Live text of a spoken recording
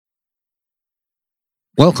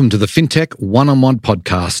Welcome to the Fintech One-on-One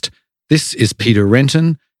podcast. This is Peter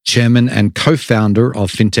Renton, Chairman and co-founder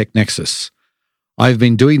of Fintech Nexus. I've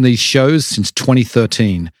been doing these shows since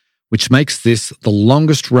 2013, which makes this the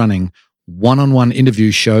longest-running one-on-one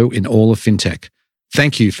interview show in all of Fintech.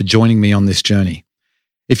 Thank you for joining me on this journey.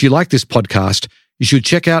 If you like this podcast, you should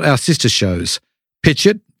check out our sister shows, Pitch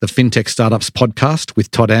It, the Fintech Startups podcast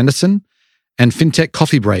with Todd Anderson, and Fintech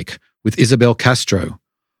Coffee Break with Isabel Castro.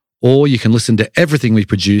 Or you can listen to everything we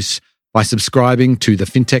produce by subscribing to the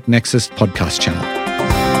Fintech Nexus podcast channel.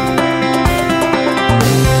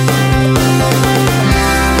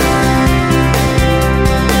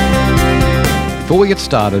 Before we get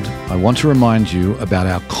started, I want to remind you about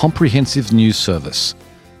our comprehensive news service.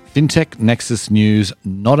 Fintech Nexus News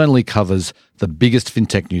not only covers the biggest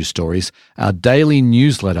fintech news stories, our daily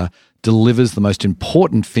newsletter delivers the most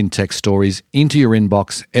important fintech stories into your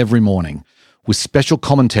inbox every morning, with special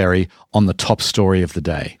commentary on the top story of the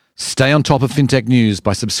day. Stay on top of fintech news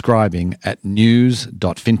by subscribing at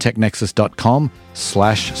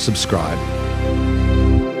news.fintechnexus.com/subscribe.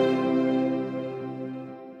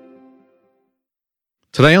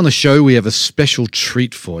 Today on the show, we have a special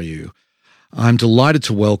treat for you. I'm delighted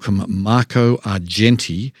to welcome Marco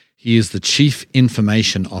Argenti. He is the Chief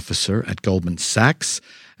Information Officer at Goldman Sachs.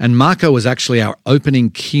 And Marco was actually our opening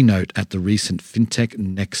keynote at the recent Fintech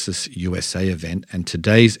Nexus USA event, and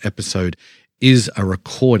today's episode is a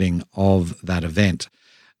recording of that event.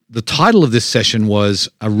 The title of this session was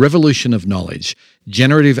A Revolution of Knowledge,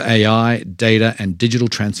 Generative AI, Data and Digital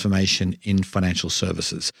Transformation in Financial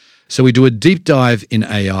Services. So we do a deep dive in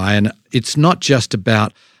AI, and it's not just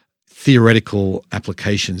about theoretical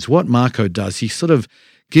applications. What Marco does, he sort of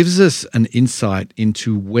gives us an insight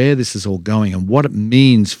into where this is all going and what it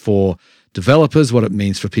means for developers, what it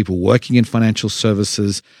means for people working in financial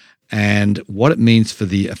services, and what it means for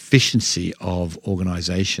the efficiency of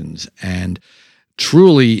organizations. And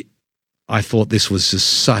truly, I thought this was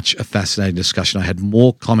just such a fascinating discussion. I had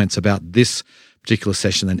more comments about this particular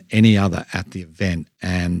session than any other at the event.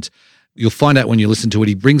 And you'll find out when you listen to it,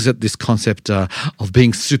 he brings up this concept of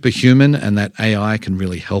being superhuman and that AI can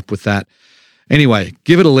really help with that. Anyway,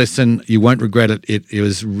 give it a listen. You won't regret it. It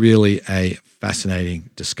was really a fascinating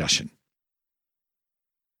discussion.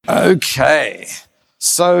 Okay.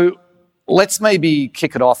 So let's maybe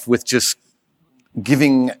kick it off with just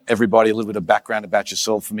giving everybody a little bit of background about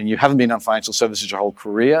yourself. I mean, you haven't been on financial services your whole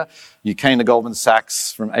career. You came to Goldman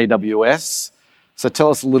Sachs from AWS. So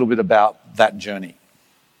tell us a little bit about that journey.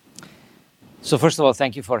 So first of all,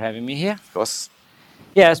 thank you for having me here. Of course.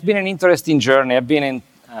 Yeah, it's been an interesting journey. I've been in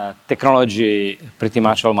technology pretty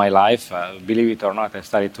much all my life. Believe it or not, I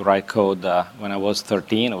started to write code when I was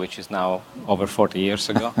 13, which is now over 40 years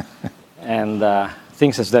ago. And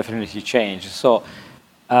things have definitely changed. So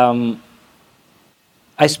I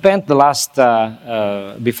spent the last,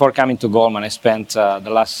 before coming to Goldman, I spent the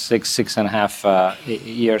last six and a half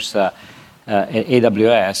years at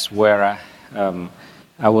AWS, where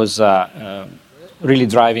I was really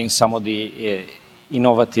driving some of the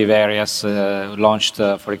innovative areas, launched,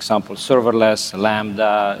 for example, serverless,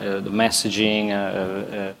 Lambda, the messaging,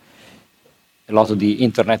 a lot of the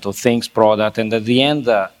Internet of Things product. And at the end,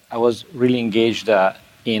 I was really engaged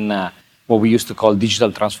in what we used to call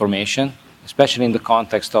digital transformation, especially in the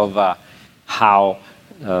context of how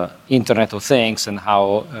Internet of Things and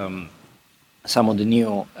how some of the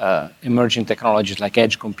new emerging technologies like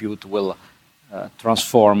edge compute will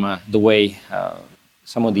transform the way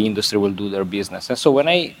some of the industry will do their business. And so when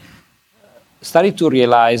I started to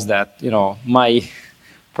realize that, my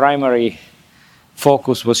primary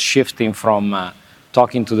focus was shifting from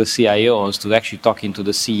talking to the CIOs to actually talking to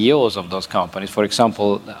the CEOs of those companies, for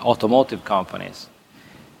example, automotive companies,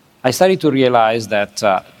 I started to realize that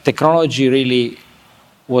technology really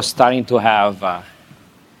was starting to have a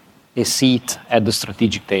seat at the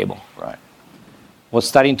strategic table. Right. Was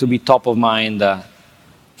starting to be top of mind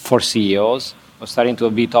for CEOs, was starting to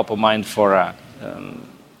be top of mind for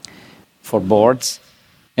boards.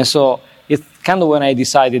 And so it's kind of when I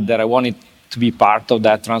decided that I wanted to be part of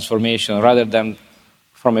that transformation rather than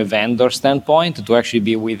from a vendor standpoint to actually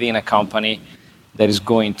be within a company that is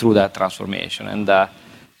going through that transformation. And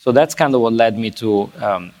so that's kind of what led me to,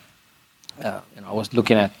 I was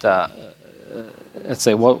looking at, let's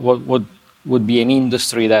say, what would be an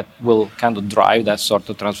industry that will kind of drive that sort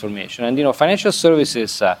of transformation. And, financial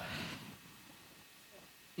services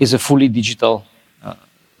is a fully digital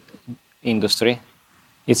industry.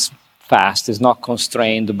 It's fast. It's not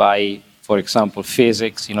constrained by, for example,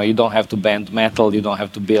 physics. You don't have to bend metal. You don't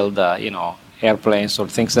have to build, airplanes or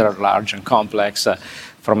things that are large and complex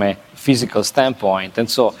from a physical standpoint. And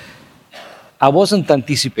so I wasn't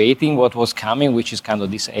anticipating what was coming, which is kind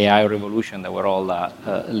of this AI revolution that we're all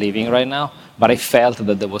living right now, but I felt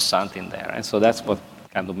that there was something there. And so that's what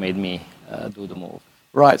kind of made me do the move.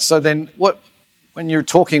 Right. So then when you're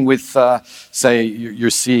talking with, say,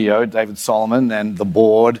 your CEO, David Solomon, and the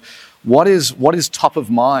board, what is top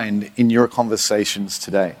of mind in your conversations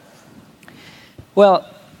today? Well,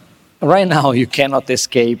 right now you cannot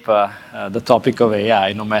escape the topic of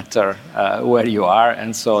AI, no matter where you are.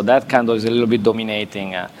 And so that kind of is a little bit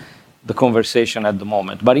dominating the conversation at the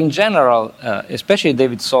moment. But in general, especially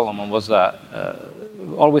David Solomon was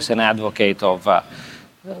always an advocate of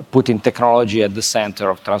putting technology at the center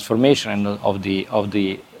of transformation and of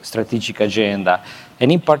the strategic agenda.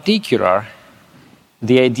 And in particular,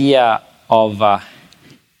 the idea of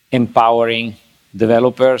empowering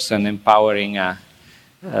developers and empowering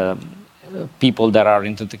people that are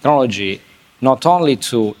into technology, not only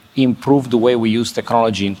to improve the way we use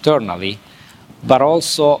technology internally, but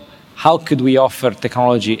also how could we offer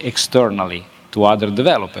technology externally to other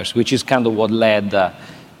developers, which is kind of what led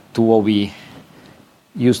to what we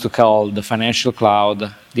used to call the financial cloud,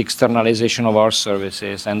 the externalization of our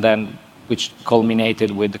services, and then which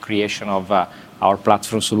culminated with the creation of our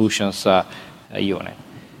platform solutions unit.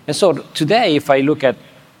 And so today, if I look at,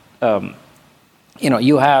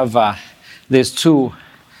 you have these two,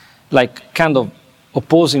 like, kind of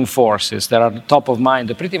opposing forces that are top of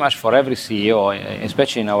mind pretty much for every CEO,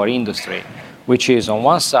 especially in our industry, which is on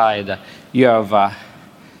one side, you have an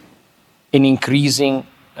increasing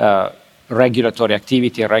regulatory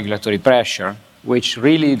activity and regulatory pressure, which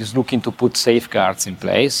really is looking to put safeguards in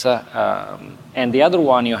place. And the other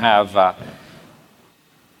one, you have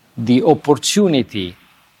the opportunity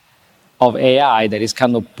of AI that is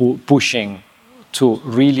kind of pushing to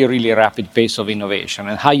really, really rapid pace of innovation.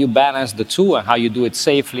 And how you balance the two and how you do it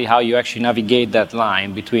safely, how you actually navigate that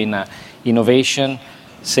line between innovation,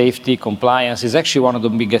 safety, compliance is actually one of the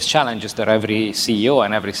biggest challenges that every CEO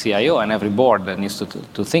and every CIO and every board that needs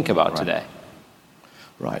to think about today.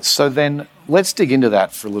 Right. So then let's dig into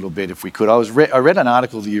that for a little bit, if we could. I read an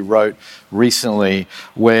article that you wrote recently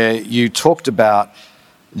where you talked about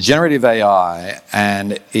generative AI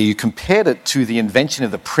and you compared it to the invention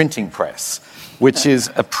of the printing press, which is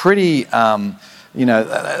a pretty,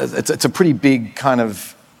 it's a pretty big kind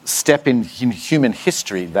of step in human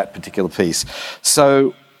history, that particular piece.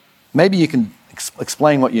 So maybe you can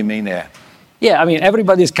explain what you mean there. Yeah, I mean,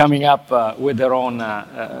 everybody's coming up with their own,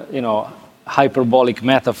 hyperbolic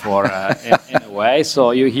metaphor in a way.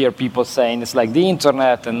 So you hear people saying it's like the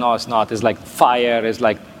internet, and no, it's not. It's like fire, it's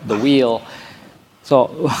like the wheel.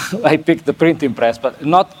 So I picked the printing press, but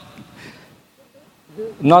not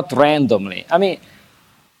randomly. I mean,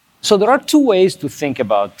 so there are two ways to think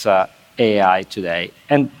about AI today,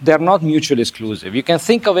 and they're not mutually exclusive. You can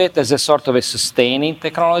think of it as a sort of a sustaining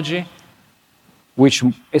technology, which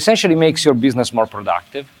essentially makes your business more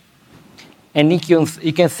productive. And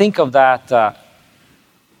you can think of that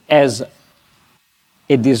as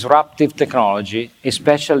a disruptive technology,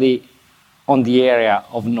 especially on the area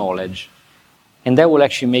of knowledge. And that will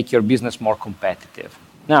actually make your business more competitive.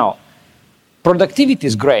 Now, productivity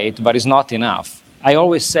is great, but it's not enough. I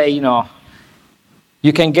always say,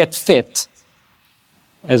 you can get fit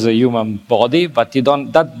as a human body, but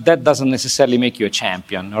that doesn't necessarily make you a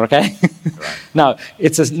champion, okay? Right. Now,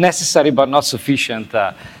 it's a necessary but not sufficient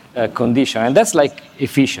condition, and that's like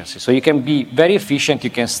efficiency. So you can be very efficient, you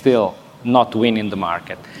can still not win in the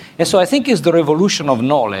market. And so I think it's the revolution of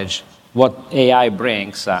knowledge, what AI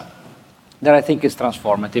brings, that I think is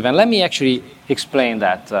transformative. And let me actually explain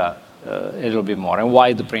that a little bit more, and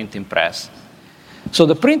why the printing press. So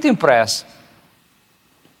the printing press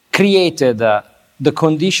created the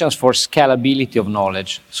conditions for scalability of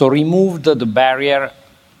knowledge. So removed the barrier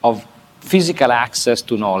of physical access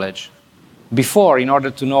to knowledge. Before, in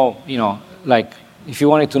order to know, like if you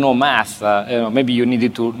wanted to know math, maybe you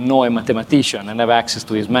needed to know a mathematician and have access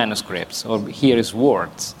to his manuscripts or hear his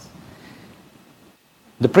words.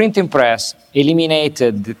 The printing press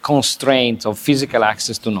eliminated the constraint of physical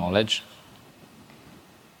access to knowledge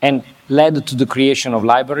and led to the creation of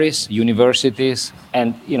libraries, universities,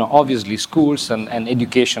 and obviously schools and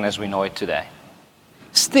education as we know it today.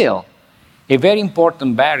 Still, a very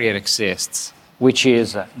important barrier exists, which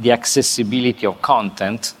is the accessibility of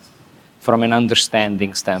content from an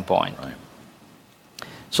understanding standpoint. Right.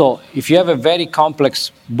 So if you have a very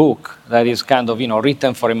complex book that is kind of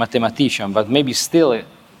written for a mathematician, but maybe still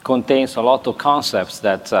contains a lot of concepts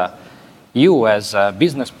that you as a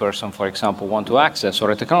business person, for example, want to access,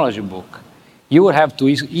 or a technology book, you would have to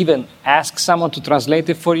even ask someone to translate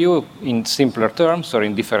it for you in simpler terms or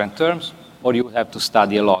in different terms, or you would have to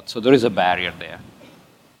study a lot. So there is a barrier there.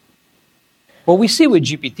 What we see with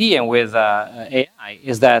GPT and with AI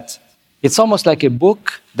is that it's almost like a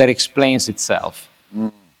book that explains itself.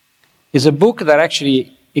 It's a book that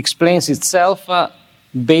actually explains itself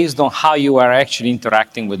based on how you are actually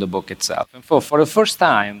interacting with the book itself. And for the first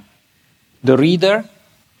time, the reader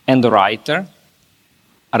and the writer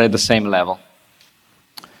are at the same level.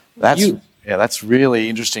 That's really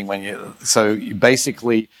interesting. So you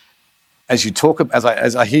basically,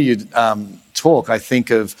 as I hear you talk, I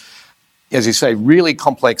think of, as you say, really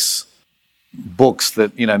complex books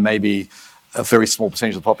that maybe a very small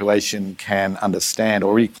percentage of the population can understand,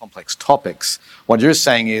 or really complex topics. What you're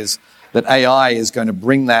saying is that AI is going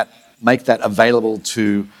to make that available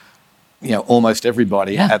to almost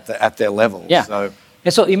everybody at their level. Yeah.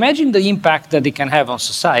 So imagine the impact that it can have on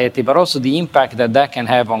society, but also the impact that can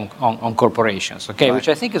have on corporations, okay? Right. Which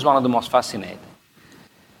I think is one of the most fascinating.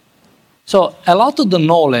 So a lot of the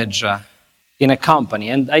knowledge in a company,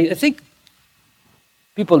 and I think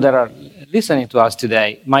people that are listening to us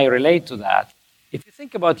today might relate to that. If you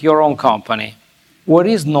think about your own company, where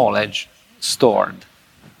is knowledge stored?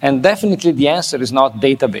 And definitely the answer is not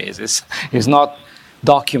databases, it's not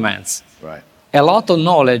documents. Right. A lot of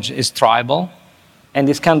knowledge is tribal, and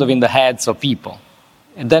it's kind of in the heads of people.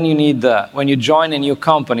 And then you need, when you join a new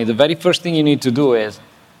company, the very first thing you need to do is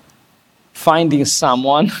finding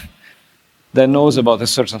someone that knows about a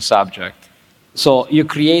certain subject. So you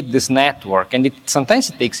create this network, and sometimes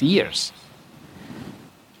it takes years.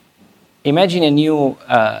 Imagine a new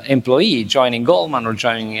employee joining Goldman or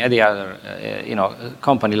joining any other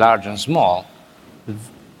company, large and small.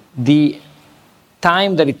 The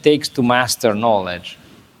time that it takes to master knowledge,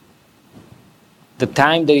 the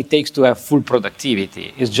time that it takes to have full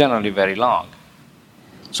productivity is generally very long.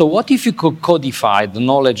 So what if you could codify the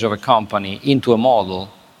knowledge of a company into a model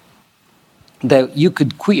that you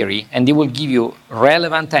could query, and it will give you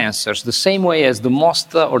relevant answers the same way as the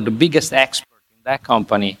most or the biggest expert in that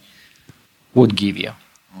company would give you.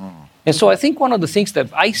 And so I think one of the things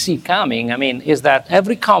that I see coming, is that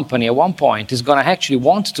every company at one point is going to actually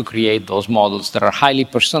want to create those models that are highly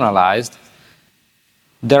personalized,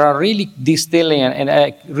 that are really distilling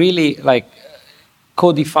and really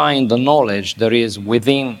codifying the knowledge that is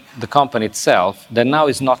within the company itself that now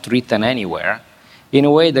is not written anywhere, in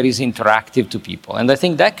a way that is interactive to people. And I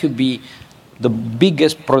think that could be the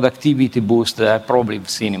biggest productivity boost that I've probably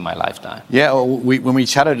seen in my lifetime. Yeah, well, when we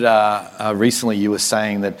chatted recently, you were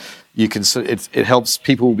saying that it helps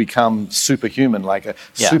people become superhuman,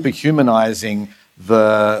 superhumanizing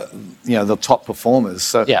the top performers.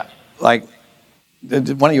 So, why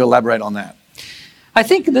don't you elaborate on that? I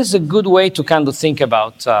think this is a good way to kind of think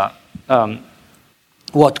about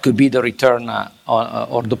what could be the return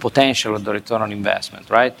or the potential of the return on investment,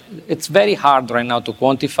 right? It's very hard right now to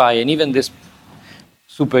quantify, and even this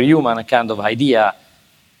superhuman kind of idea,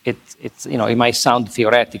 it might sound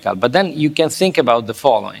theoretical, but then you can think about the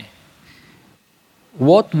following.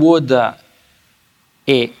 What would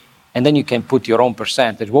and then you can put your own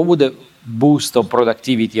percentage, what would a boost of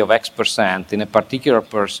productivity of X% in a particular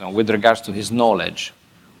person with regards to his knowledge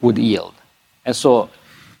would yield? And so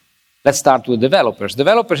let's start with developers.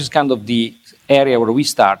 Developers is kind of the area where we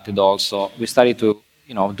started also. We started to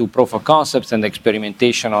do proof of concepts and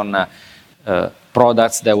experimentation on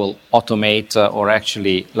products that will automate or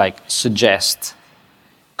actually suggest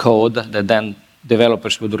code that then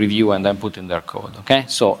developers would review and then put in their code, okay?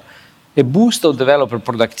 So a boost of developer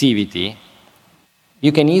productivity,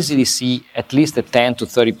 you can easily see at least a 10 to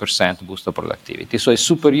 30% boost of productivity. So a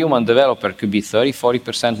superhuman developer could be 30,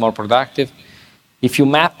 40% more productive. If you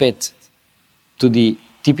map it to the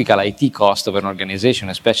typical IT cost of an organization,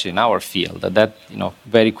 especially in our field, that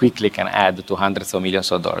very quickly can add to hundreds of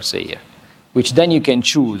millions of dollars a year, which then you can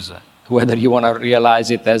choose whether you want to realize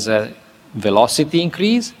it as a velocity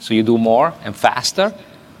increase, so you do more and faster,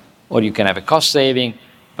 or you can have a cost saving,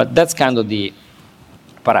 but that's kind of the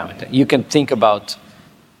parameter. You can think about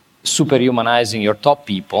superhumanizing your top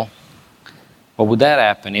people. What would that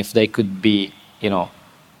happen if they could be,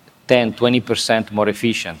 10, 20% more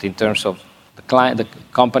efficient in terms of the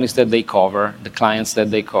companies that they cover, the clients that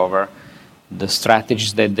they cover, the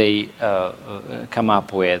strategies that they come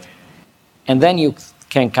up with. And then you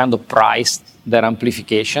can kind of price that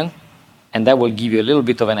amplification, and that will give you a little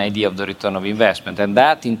bit of an idea of the return of investment. And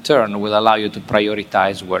that, in turn, will allow you to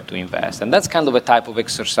prioritize where to invest. And that's kind of a type of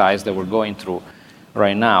exercise that we're going through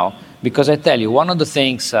right now. Because I tell you, one of the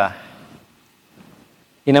things,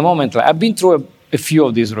 in a moment, I've been through a few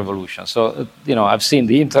of these revolutions. So, I've seen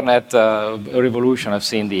the internet revolution, I've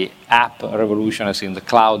seen the app revolution, I've seen the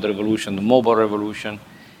cloud revolution, the mobile revolution.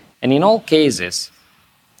 And in all cases,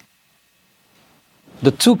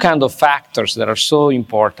 the two kind of factors that are so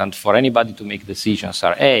important for anybody to make decisions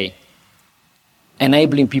are A,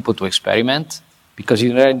 enabling people to experiment, because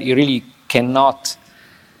you really cannot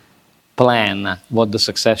plan what the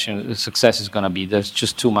success is going to be. There's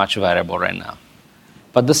just too much variable right now.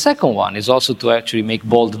 But the second one is also to actually make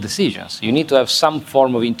bold decisions. You need to have some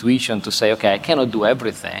form of intuition to say, okay, I cannot do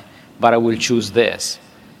everything, but I will choose this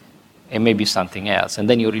and maybe something else. And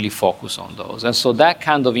then you really focus on those. And so that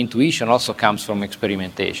kind of intuition also comes from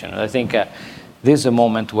experimentation. And I think this is a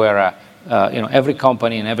moment where every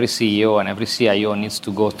company and every CEO and every CIO needs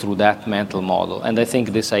to go through that mental model. And I think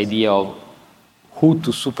this idea of who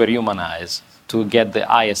to superhumanize to get the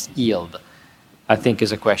highest yield, I think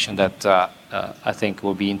is a question that I think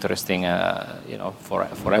will be interesting,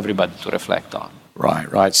 for everybody to reflect on.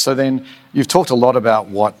 Right. So then you've talked a lot about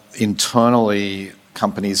what internally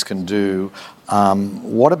companies can do.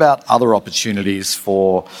 What about other opportunities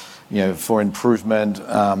for improvement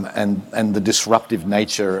and the disruptive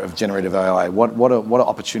nature of generative AI? What are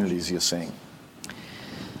opportunities you're seeing?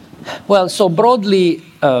 Well, so broadly,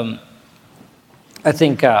 I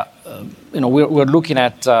think we're looking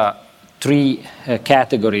at three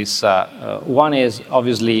categories. One is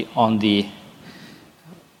obviously on the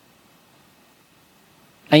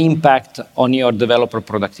impact on your developer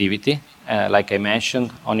productivity, like I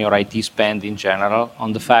mentioned, on your IT spend in general,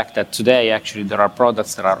 on the fact that today actually there are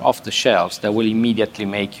products that are off the shelves that will immediately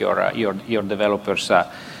make your developers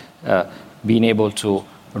being able to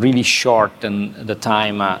really shorten the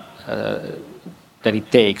time that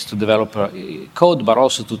it takes to develop code, but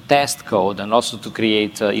also to test code and also to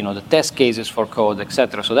create the test cases for code,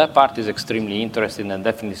 etc. So that part is extremely interesting and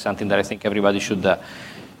definitely something that I think everybody should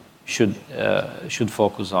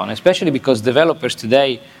focus on, especially because developers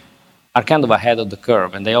today are kind of ahead of the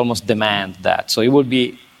curve and they almost demand that. So it will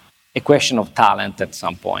be a question of talent at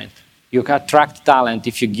some point. You can attract talent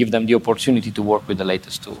if you give them the opportunity to work with the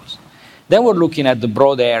latest tools. Then we're looking at the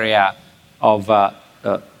broad area of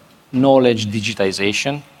knowledge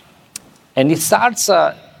digitization. And it starts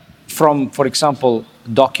from, for example,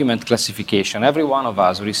 document classification. Every one of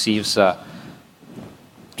us receives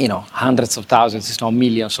hundreds of thousands, if not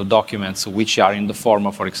millions of documents which are in the form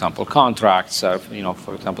of, for example, contracts,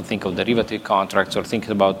 for example, think of derivative contracts or think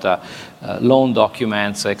about loan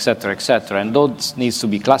documents, et cetera, and those needs to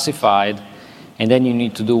be classified, and then you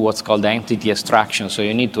need to do what's called entity extraction. So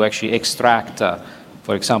you need to actually extract,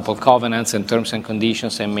 for example, covenants and terms and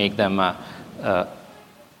conditions and make them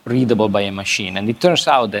readable by a machine. And it turns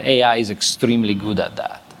out that AI is extremely good at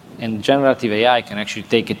that. And generative AI can actually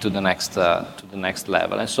take it to the next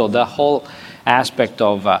level. And so the whole aspect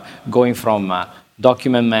of going from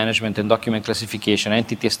document management and document classification,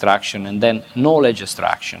 entity extraction, and then knowledge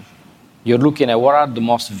extraction. You're looking at what are the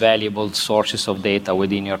most valuable sources of data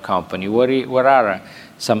within your company. Where are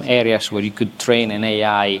some areas where you could train an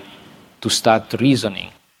AI to start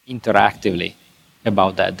reasoning interactively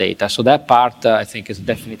about that data? So that part, I think, is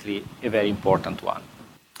definitely a very important one.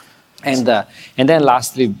 And then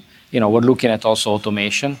lastly, we're looking at also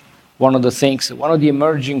automation. One of the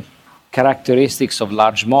emerging characteristics of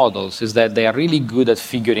large models is that they are really good at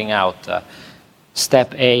figuring out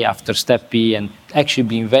step A after step B and actually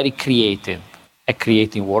being very creative at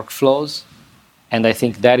creating workflows. And I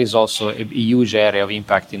think that is also a huge area of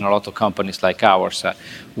impact in a lot of companies like ours,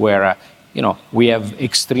 where we have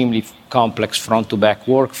extremely complex front-to-back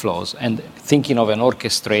workflows. And thinking of an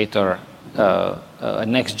orchestrator, a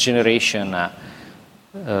next generation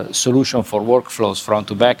solution for workflows front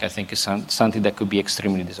to back, I think is something that could be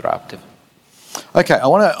extremely disruptive. Okay, I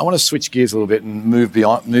want to switch gears a little bit and move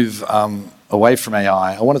away from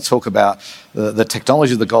AI. I want to talk about the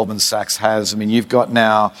technology that Goldman Sachs has. I mean, you've got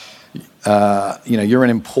now, you're an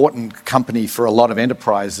important company for a lot of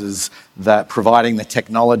enterprises that providing the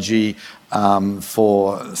technology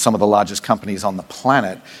for some of the largest companies on the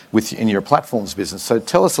planet in your platforms business. So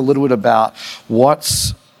tell us a little bit about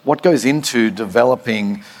what goes into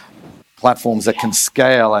developing platforms that can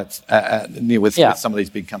scale with some of these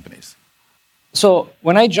big companies. So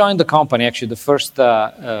when I joined the company, actually the first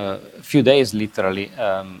few days, literally,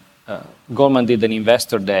 Goldman did an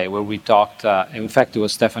investor day where we talked, in fact, it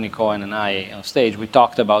was Stephanie Cohen and I on stage, we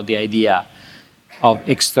talked about the idea of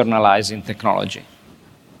externalizing technology.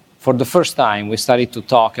 For the first time, we started to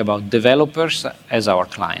talk about developers as our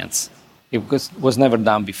clients. It was never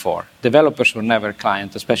done before. Developers were never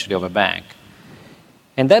clients, especially of a bank.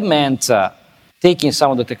 And that meant taking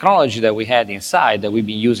some of the technology that we had inside, that we've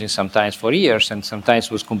been using sometimes for years and sometimes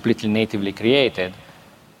was completely natively created,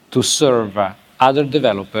 to serve other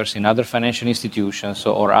developers in other financial institutions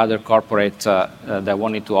or other corporates that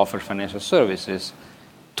wanted to offer financial services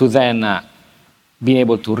to then being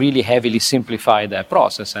able to really heavily simplify that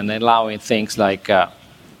process and allowing things like an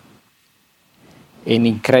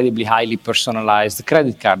incredibly highly personalized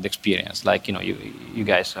credit card experience, like you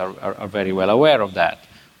guys are very well aware of that,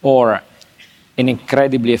 or an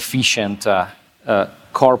incredibly efficient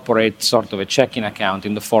corporate sort of a checking account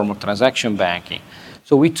in the form of transaction banking.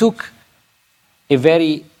 So we took a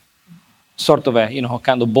very sort of a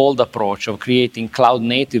kind of bold approach of creating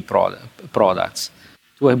cloud-native products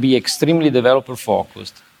to be extremely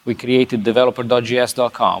developer-focused. We created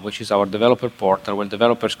developer.js.com, which is our developer portal, where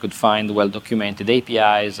developers could find well-documented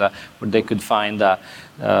APIs, where they could find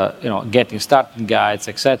getting started guides,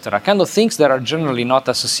 etc. Kind of things that are generally not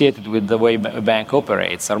associated with the way a bank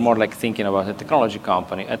operates, are more like thinking about a technology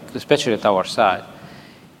company, especially at our side.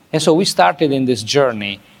 And so we started in this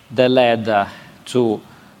journey that led to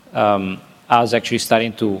us actually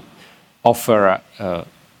starting to offer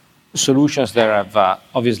solutions that have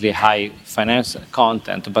obviously high finance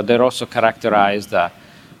content, but they're also characterized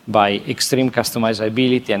by extreme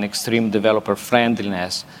customizability and extreme developer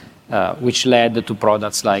friendliness, which led to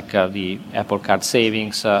products like the Apple Card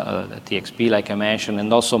Savings, the TXP, like I mentioned,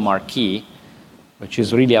 and also Marquee, which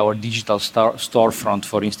is really our digital storefront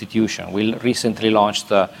for institutions. We recently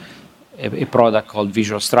launched a product called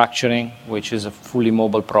Visual Structuring, which is a fully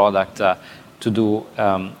mobile product to do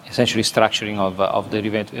essentially structuring of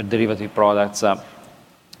derivative products. So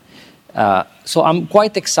I'm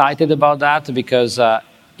quite excited about that because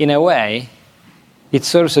in a way, it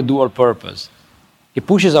serves a dual purpose. It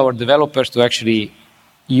pushes our developers to actually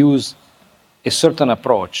use a certain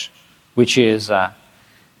approach, which is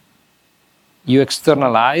you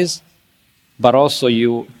externalize, but also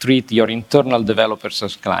you treat your internal developers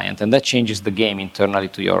as clients, and that changes the game internally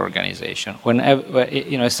to your organization.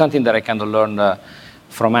 It's something that I kind of learned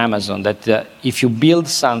from Amazon, that if you build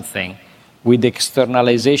something with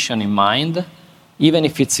externalization in mind, even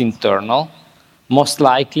if it's internal, most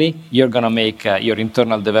likely you're going to make your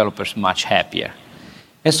internal developers much happier.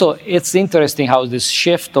 And so it's interesting how this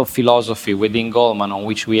shift of philosophy within Goldman on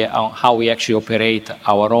how we actually operate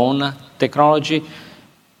our own technology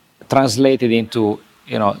translated into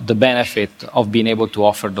the benefit of being able to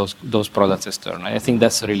offer those products externally. I think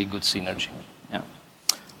that's a really good synergy. Yeah.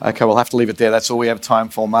 Okay, we'll have to leave it there. That's all we have time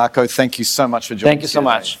for. Marco, thank you so much for joining us. Thank you so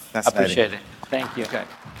much. Appreciate it. Thank you. Okay.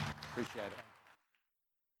 Appreciate it.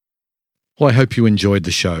 Well, I hope you enjoyed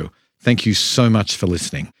the show. Thank you so much for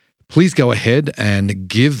listening. Please go ahead and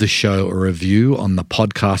give the show a review on the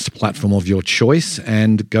podcast platform of your choice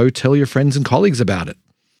and go tell your friends and colleagues about it.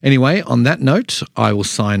 Anyway, on that note, I will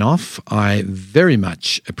sign off. I very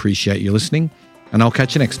much appreciate you listening, and I'll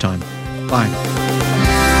catch you next time. Bye.